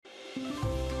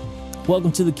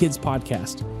Welcome to the Kids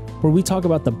Podcast, where we talk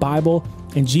about the Bible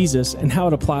and Jesus and how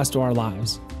it applies to our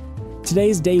lives. Today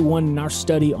is day 1 in our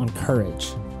study on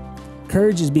courage.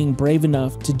 Courage is being brave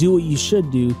enough to do what you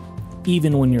should do,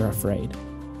 even when you're afraid.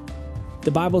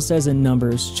 The Bible says in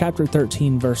Numbers chapter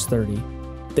 13, verse 30,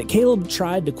 that Caleb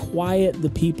tried to quiet the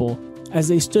people as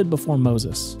they stood before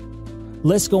Moses.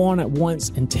 "Let's go on at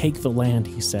once and take the land,"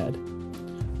 he said.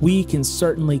 "We can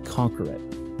certainly conquer it."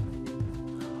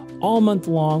 All month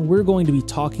long, we're going to be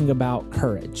talking about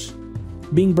courage,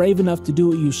 being brave enough to do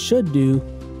what you should do,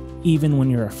 even when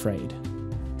you're afraid.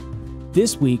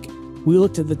 This week, we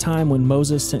looked at the time when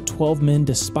Moses sent 12 men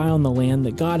to spy on the land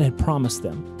that God had promised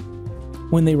them.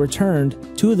 When they returned,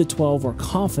 2 of the 12 were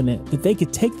confident that they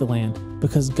could take the land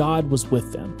because God was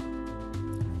with them.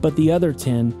 But the other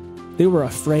 10, they were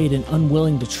afraid and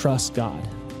unwilling to trust God.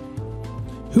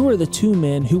 Who are the 2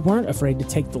 men who weren't afraid to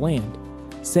take the land?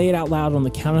 Say it out loud on the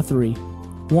count of 3.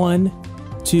 1,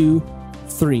 2,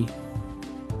 3.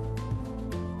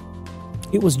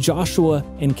 It was Joshua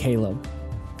and Caleb.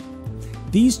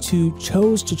 These 2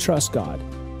 chose to trust God,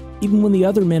 even when the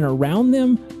other men around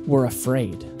them were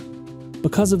afraid.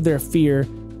 Because of their fear,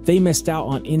 they missed out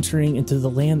on entering into the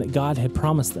land that God had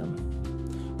promised them.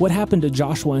 What happened to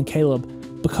Joshua and Caleb?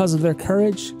 Because of their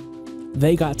courage,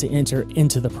 they got to enter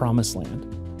into the promised land.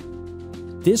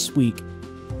 This week,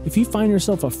 if you find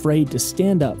yourself afraid to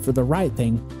stand up for the right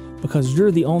thing because you're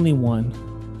the only one,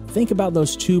 think about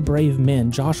those 2 brave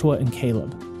men, Joshua and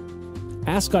Caleb.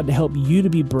 Ask God to help you to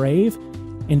be brave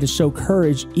and to show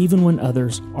courage even when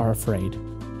others are afraid.